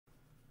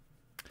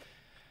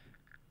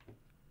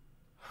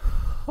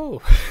Oh.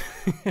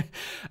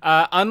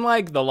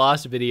 Unlike the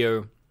last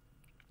video,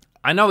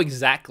 I know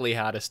exactly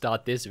how to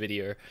start this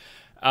video.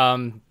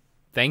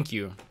 Thank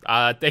you.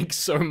 Thanks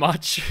so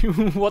much.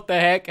 What the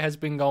heck has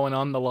been going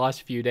on the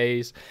last few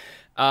days?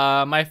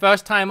 My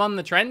first time on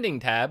the trending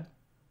tab.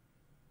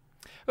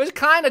 It was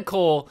kind of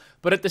cool,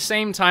 but at the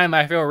same time,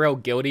 I feel real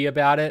guilty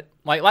about it.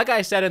 Like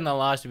I said in the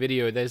last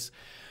video, there's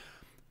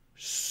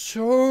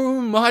so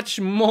much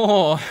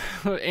more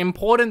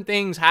important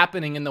things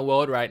happening in the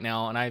world right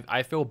now, and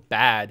I feel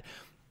bad.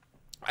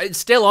 It's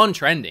still on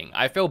trending.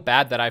 I feel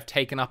bad that I've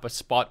taken up a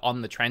spot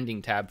on the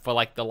trending tab for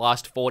like the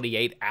last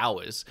 48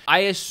 hours. I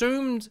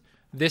assumed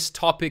this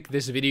topic,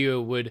 this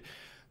video would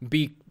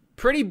be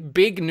pretty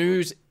big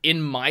news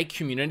in my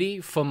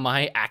community for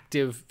my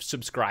active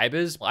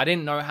subscribers. I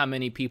didn't know how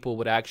many people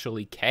would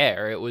actually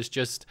care. It was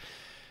just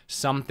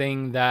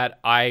something that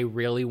I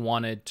really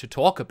wanted to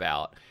talk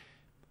about.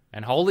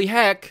 And holy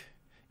heck,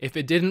 if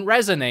it didn't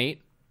resonate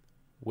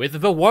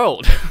with the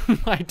world,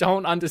 I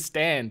don't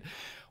understand.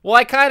 Well,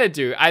 I kind of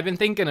do. I've been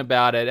thinking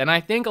about it, and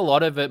I think a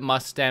lot of it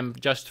must stem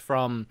just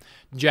from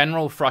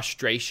general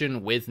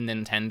frustration with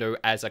Nintendo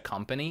as a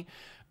company.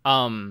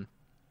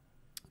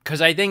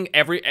 Because I think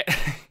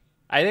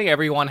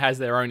everyone has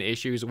their own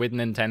issues with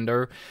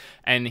Nintendo,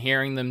 and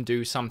hearing them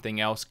do something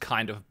else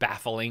kind of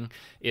baffling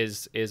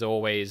is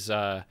always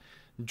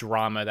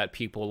drama that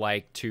people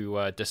like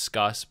to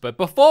discuss. But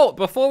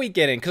before we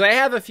get in, because I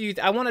have a few,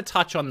 I want to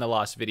touch on the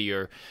last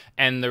video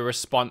and the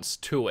response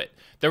to it.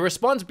 The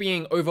response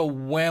being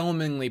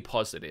overwhelmingly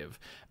positive,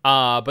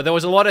 but there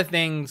was a lot of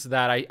things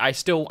that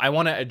I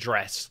want to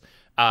address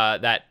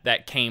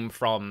that came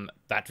from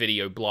that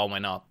video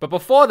blowing up. But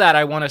before that,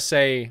 I want to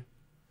say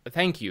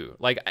thank you.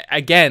 Like,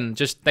 again,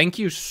 just thank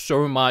you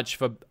so much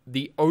for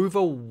the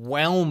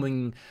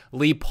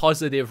overwhelmingly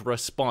positive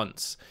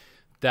response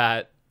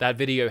that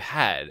video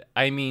had.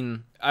 I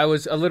mean, I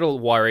was a little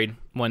worried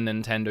when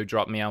Nintendo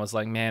dropped me. I was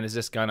like, man, is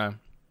this gonna,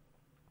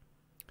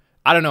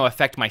 I don't know,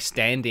 affect my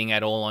standing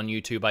at all on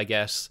YouTube, I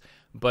guess.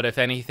 But if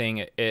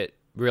anything, it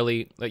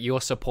really, like,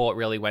 your support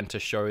really went to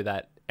show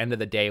that end of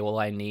the day, all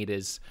I need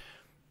is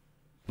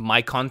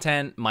my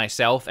content,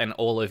 myself, and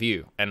all of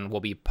you, and we'll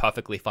be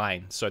perfectly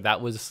fine. So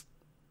that was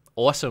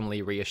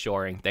awesomely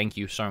reassuring. Thank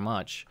you so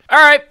much. All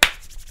right,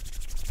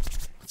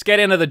 let's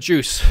get into the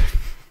juice.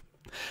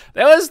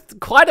 There was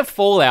quite a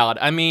fallout.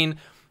 I mean,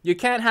 you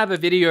can't have a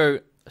video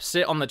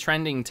sit on the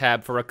trending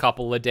tab for a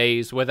couple of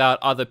days without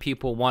other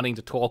people wanting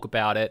to talk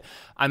about it.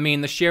 I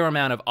mean, the sheer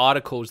amount of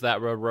articles that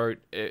were wrote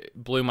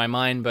blew my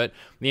mind, but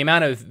the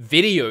amount of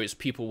videos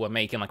people were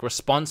making, like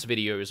response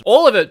videos,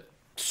 all of it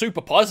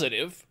super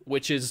positive,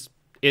 which is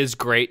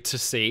great to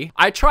see.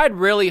 I tried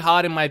really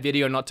hard in my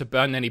video not to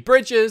burn any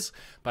bridges,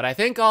 but I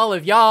think all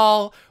of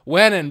y'all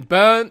went and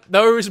burnt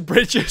those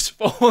bridges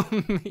for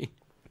me.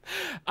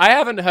 I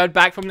haven't heard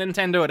back from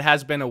Nintendo. It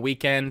has been a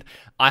weekend.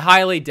 I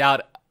highly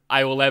doubt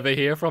I will ever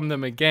hear from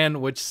them again,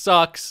 which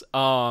sucks.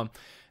 And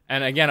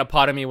again, a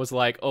part of me was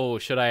like, oh,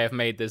 should I have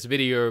made this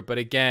video? But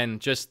again,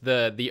 just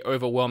the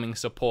overwhelming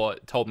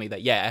support told me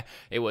that, yeah,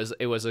 it was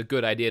a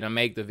good idea to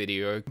make the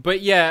video.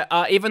 But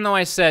yeah, even though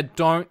I said,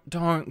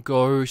 don't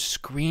go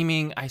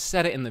screaming, I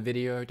said it in the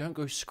video, don't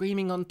go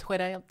screaming on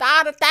Twitter,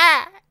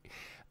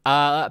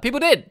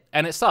 people did,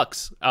 and it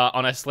sucks,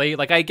 honestly.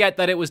 Like, I get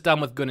that it was done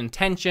with good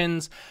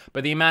intentions,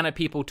 but the amount of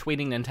people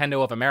tweeting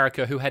Nintendo of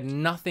America who had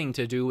nothing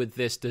to do with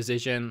this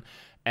decision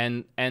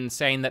and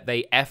saying that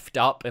they effed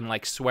up and,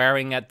 like,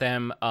 swearing at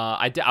them,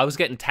 I was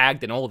getting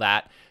tagged and all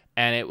that,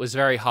 and it was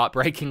very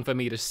heartbreaking for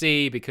me to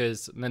see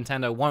because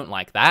Nintendo won't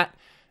like that,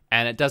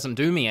 and it doesn't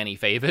do me any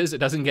favors. It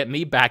doesn't get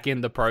me back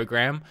in the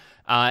program.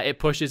 It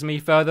pushes me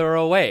further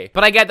away.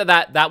 But I get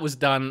that was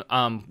done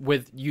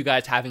with you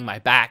guys having my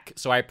back,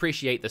 so I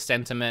appreciate the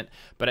sentiment,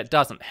 but it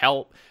doesn't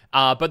help.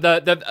 But a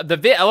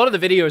lot of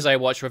the videos I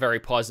watched were very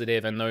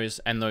positive, and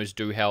those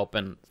do help,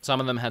 and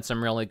some of them had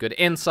some really good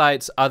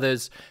insights.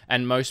 Others,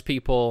 and most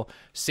people,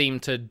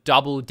 seem to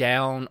double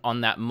down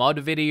on that mod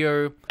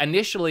video.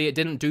 Initially, it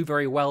didn't do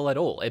very well at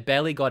all. It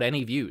barely got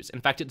any views.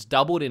 In fact, it's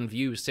doubled in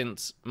views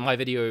since my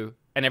video,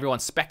 and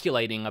everyone's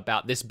speculating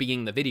about this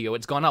being the video.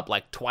 It's gone up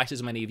like twice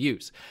as many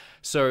views.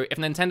 So if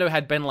Nintendo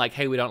had been like,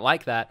 hey, we don't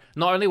like that,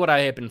 not only would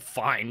I have been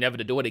fine never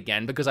to do it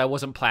again, because I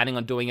wasn't planning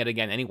on doing it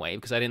again anyway,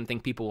 because I didn't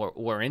think people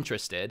were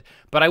interested,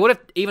 but I would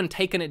have even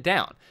taken it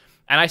down.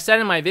 And I said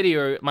in my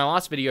video, my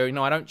last video, you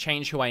know, I don't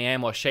change who I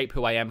am or shape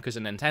who I am because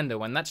of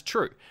Nintendo, and that's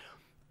true.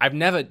 I've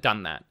never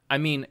done that. I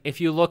mean,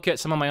 if you look at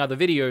some of my other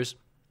videos,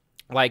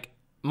 like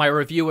my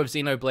review of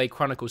Xenoblade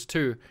Chronicles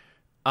 2,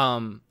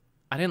 I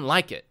didn't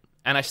like it.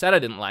 And I said I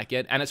didn't like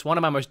it, and it's one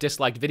of my most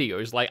disliked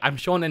videos. Like, I'm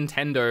sure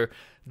Nintendo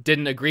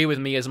didn't agree with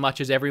me as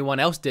much as everyone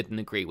else didn't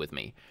agree with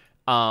me.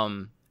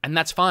 And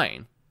that's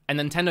fine. And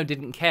Nintendo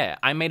didn't care.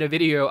 I made a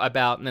video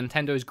about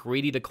Nintendo's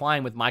greedy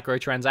decline with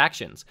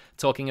microtransactions,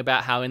 talking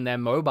about how in their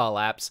mobile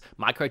apps,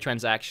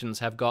 microtransactions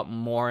have got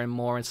more and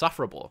more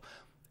insufferable.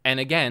 And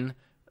again,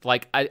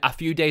 like a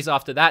few days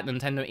after that,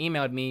 Nintendo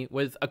emailed me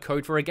with a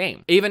code for a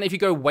game. Even if you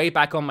go way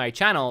back on my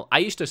channel, I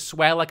used to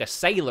swear like a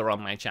sailor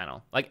on my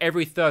channel. Like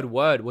every third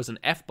word was an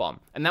F-bomb.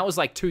 And that was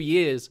like 2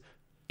 years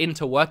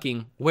into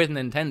working with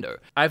Nintendo.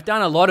 I've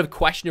done a lot of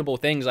questionable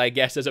things, I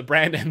guess, as a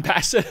brand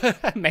ambassador.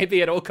 Maybe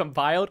it all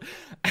compiled.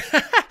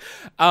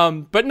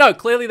 But no,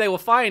 clearly they were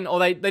fine, or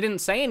they didn't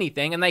say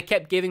anything, and they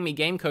kept giving me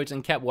game codes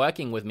and kept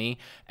working with me.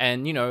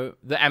 And, you know,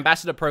 the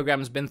ambassador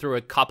program's been through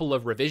a couple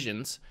of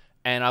revisions,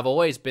 and I've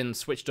always been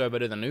switched over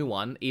to the new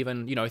one,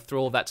 even, you know,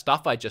 through all that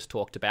stuff I just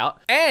talked about.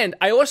 And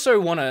I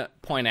also want to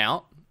point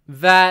out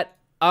that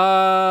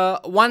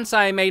once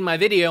I made my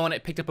video and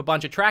it picked up a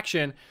bunch of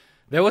traction,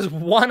 there was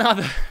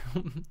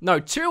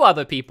two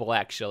other people,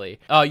 actually.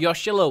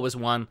 Yoshilla was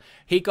one.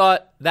 He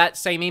got that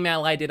same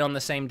email I did on the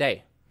same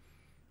day.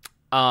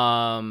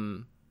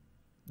 The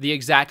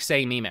exact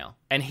same email.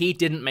 And he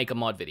didn't make a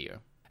mod video.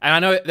 And I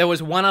know there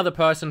was one other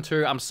person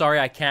too. I'm sorry,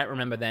 I can't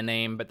remember their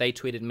name, but they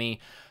tweeted me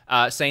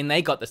saying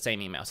they got the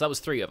same email. So that was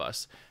 3 of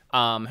us.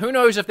 Who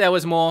knows if there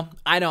was more?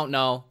 I don't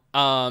know.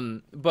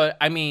 But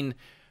I mean,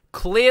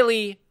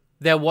 clearly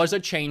there was a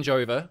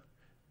changeover.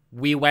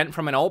 We went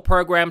from an old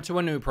program to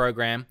a new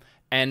program,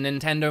 and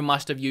Nintendo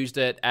must have used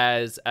it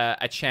as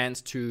a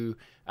chance to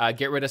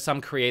get rid of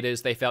some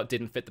creators they felt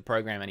didn't fit the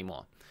program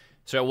anymore.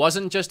 So it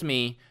wasn't just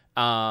me,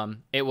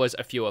 it was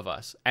a few of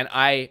us. And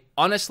I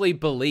honestly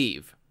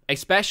believe,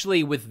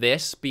 especially with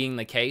this being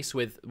the case,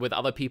 with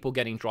other people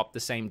getting dropped the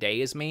same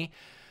day as me,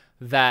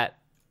 that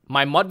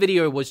my mod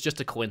video was just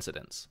a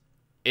coincidence.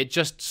 It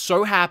just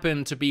so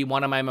happened to be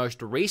one of my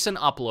most recent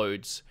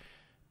uploads,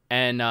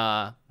 and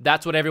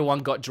that's what everyone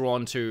got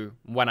drawn to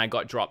when I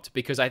got dropped,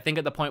 because I think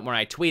at the point where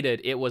I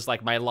tweeted, it was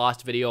like my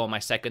last video or my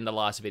second to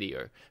last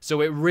video.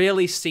 So it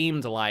really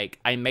seemed like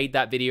I made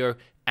that video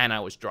and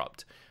I was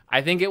dropped.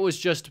 I think it was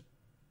just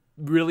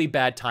really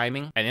bad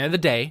timing. At the end of the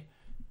day,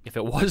 if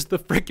it was the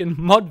freaking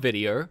mod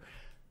video,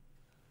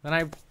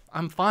 then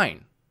I'm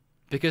fine,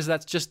 because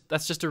that's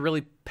just a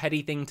really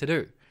petty thing to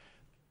do.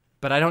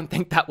 But I don't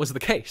think that was the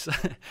case.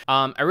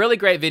 A really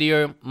great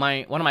video.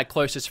 One of my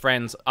closest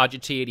friends,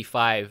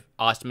 RGT85,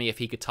 asked me if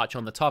he could touch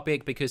on the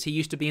topic because he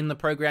used to be in the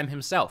program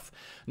himself.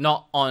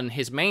 Not on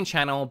his main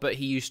channel, but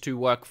he used to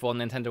work for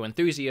Nintendo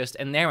Enthusiast,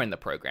 and they're in the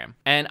program.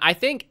 And I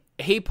think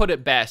he put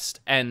it best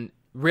and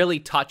really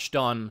touched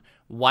on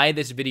why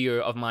this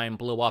video of mine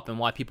blew up and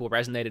why people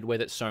resonated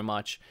with it so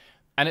much.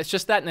 And it's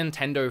just that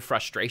Nintendo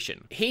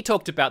frustration. He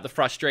talked about the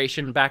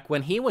frustration back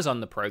when he was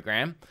on the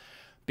program,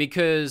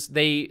 because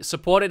they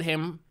supported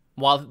him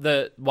while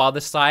the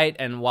site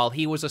and while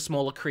he was a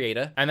smaller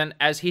creator. And then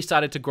as he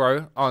started to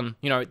grow on,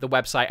 you know, the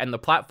website and the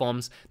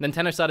platforms,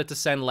 Nintendo started to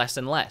send less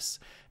and less.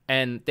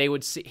 And he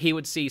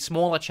would see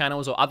smaller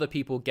channels or other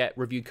people get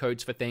review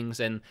codes for things,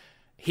 and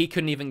he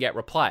couldn't even get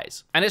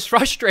replies. And it's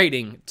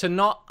frustrating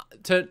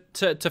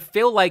to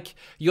feel like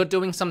you're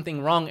doing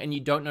something wrong and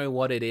you don't know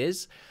what it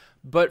is.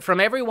 But from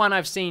everyone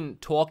I've seen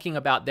talking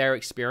about their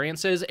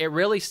experiences, it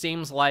really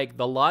seems like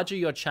the larger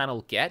your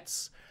channel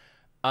gets,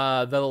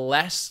 the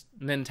less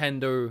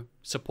Nintendo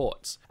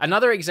supports.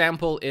 Another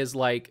example is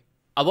like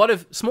a lot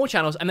of small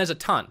channels, and there's a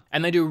ton,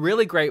 and they do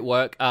really great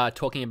work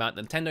talking about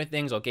Nintendo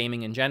things or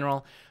gaming in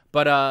general.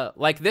 But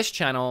like this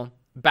channel,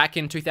 back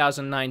in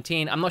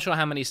 2019, I'm not sure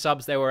how many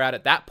subs they were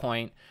at that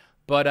point,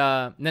 but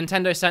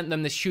Nintendo sent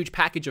them this huge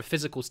package of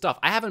physical stuff.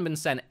 I haven't been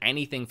sent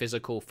anything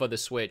physical for the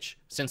Switch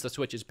since the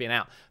Switch has been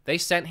out. They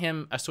sent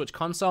him a Switch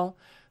console.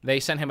 They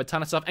sent him a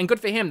ton of stuff, and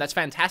good for him. That's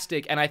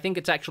fantastic, and I think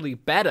it's actually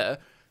better,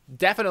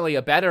 definitely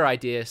a better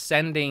idea,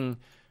 sending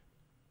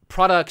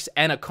products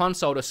and a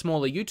console to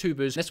smaller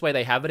YouTubers. This way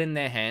they have it in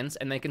their hands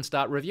and they can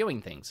start reviewing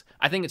things.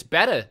 I think it's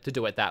better to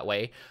do it that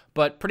way,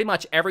 but pretty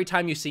much every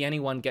time you see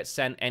anyone get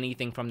sent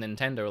anything from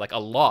Nintendo, like a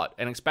lot,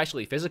 and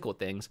especially physical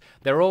things,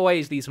 they're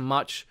always these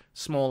much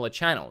smaller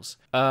channels.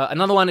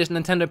 Another one is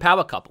Nintendo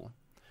Power Couple.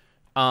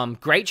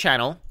 Great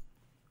channel,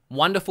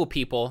 wonderful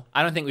people.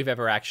 I don't think we've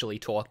ever actually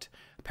talked.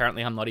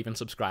 Apparently I'm not even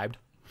subscribed.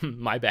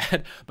 My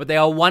bad. But they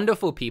are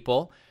wonderful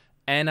people.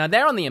 And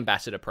they're on the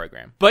ambassador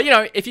program. But, you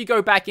know, if you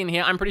go back in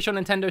here, I'm pretty sure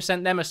Nintendo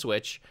sent them a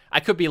Switch. I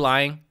could be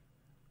lying.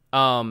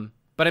 But,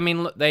 I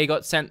mean, they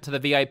got sent to the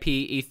VIP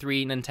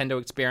E3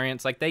 Nintendo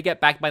experience. Like, they get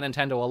backed by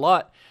Nintendo a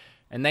lot.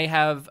 And they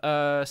have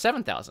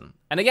 7,000.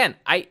 And again,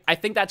 I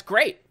think that's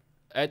great.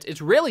 It's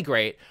really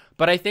great.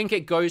 But I think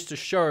it goes to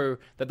show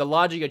that the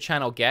larger your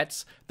channel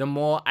gets, the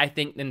more I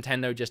think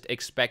Nintendo just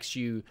expects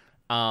you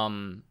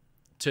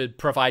to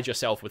provide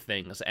yourself with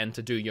things and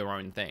to do your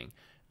own thing.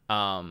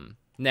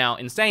 Now,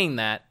 in saying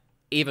that,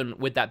 even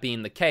with that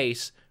being the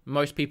case,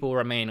 most people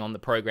remain on the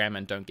program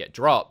and don't get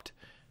dropped.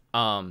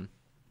 But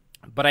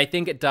I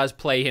think it does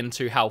play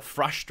into how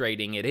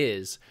frustrating it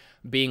is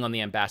being on the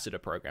ambassador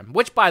program,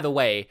 which, by the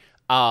way,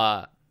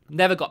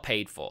 never got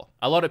paid for.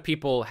 A lot of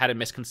people had a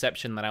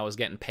misconception that I was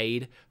getting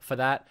paid for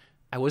that.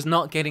 I was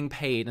not getting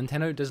paid.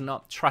 Nintendo does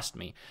not trust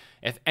me.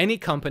 If any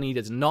company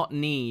does not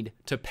need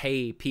to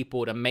pay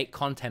people to make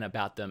content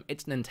about them,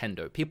 it's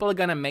Nintendo. People are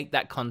going to make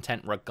that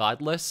content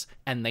regardless,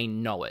 and they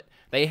know it.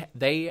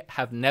 They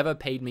have never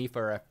paid me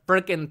for a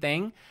freaking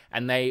thing,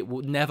 and they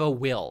never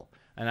will.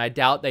 And I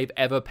doubt they've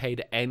ever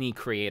paid any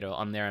creator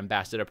on their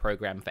ambassador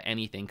program for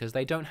anything, because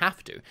they don't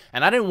have to.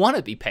 And I didn't want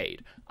to be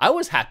paid. I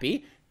was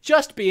happy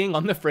just being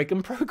on the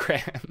freaking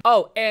program.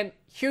 Oh, and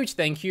huge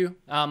thank you.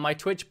 My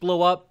Twitch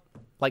blew up.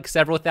 Like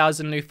several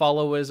thousand new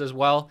followers as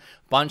well.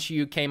 Bunch of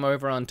you came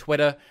over on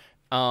Twitter.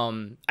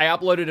 I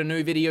uploaded a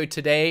new video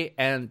today,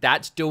 and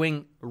that's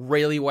doing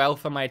really well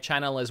for my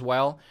channel as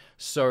well.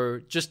 So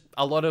just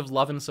a lot of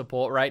love and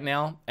support right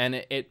now, and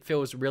it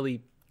feels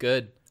really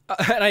good.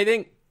 And I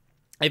think,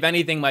 if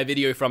anything, my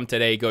video from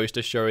today goes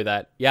to show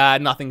that, yeah,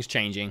 nothing's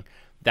changing.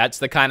 That's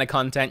the kind of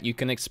content you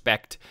can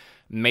expect.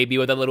 Maybe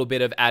with a little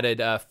bit of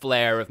added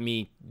flair of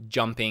me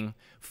jumping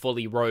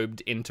fully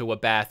robed into a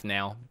bath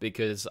now,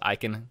 because I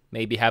can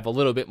maybe have a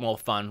little bit more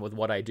fun with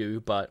what I do,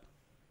 but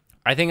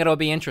I think it'll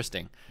be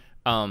interesting.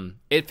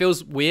 It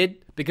feels weird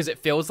because it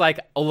feels like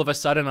all of a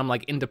sudden I'm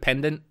like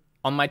independent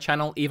on my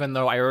channel, even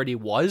though I already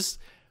was.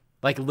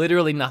 Like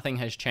literally nothing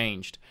has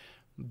changed,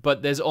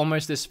 but there's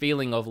almost this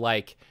feeling of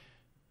like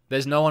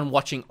there's no one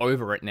watching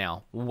over it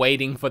now,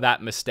 waiting for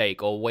that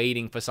mistake or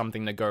waiting for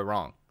something to go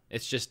wrong.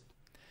 It's just,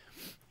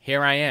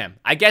 here I am.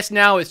 I guess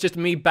now it's just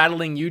me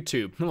battling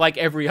YouTube like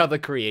every other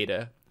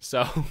creator.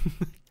 So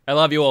I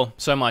love you all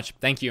so much.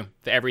 Thank you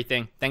for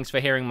everything. Thanks for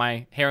hearing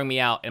me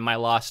out in my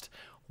last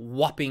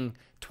whopping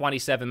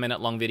 27-minute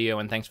long video,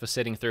 and thanks for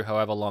sitting through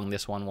however long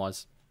this one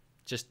was.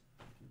 Just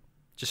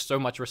so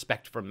much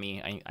respect from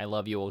me. I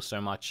love you all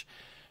so much.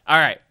 All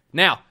right,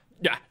 now,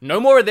 no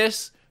more of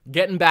this.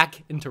 Getting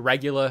back into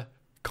regular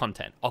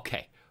content.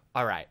 Okay,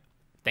 all right.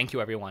 Thank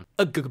you, everyone.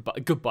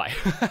 Goodbye.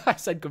 I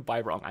said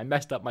goodbye wrong. I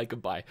messed up my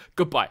goodbye.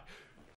 Goodbye.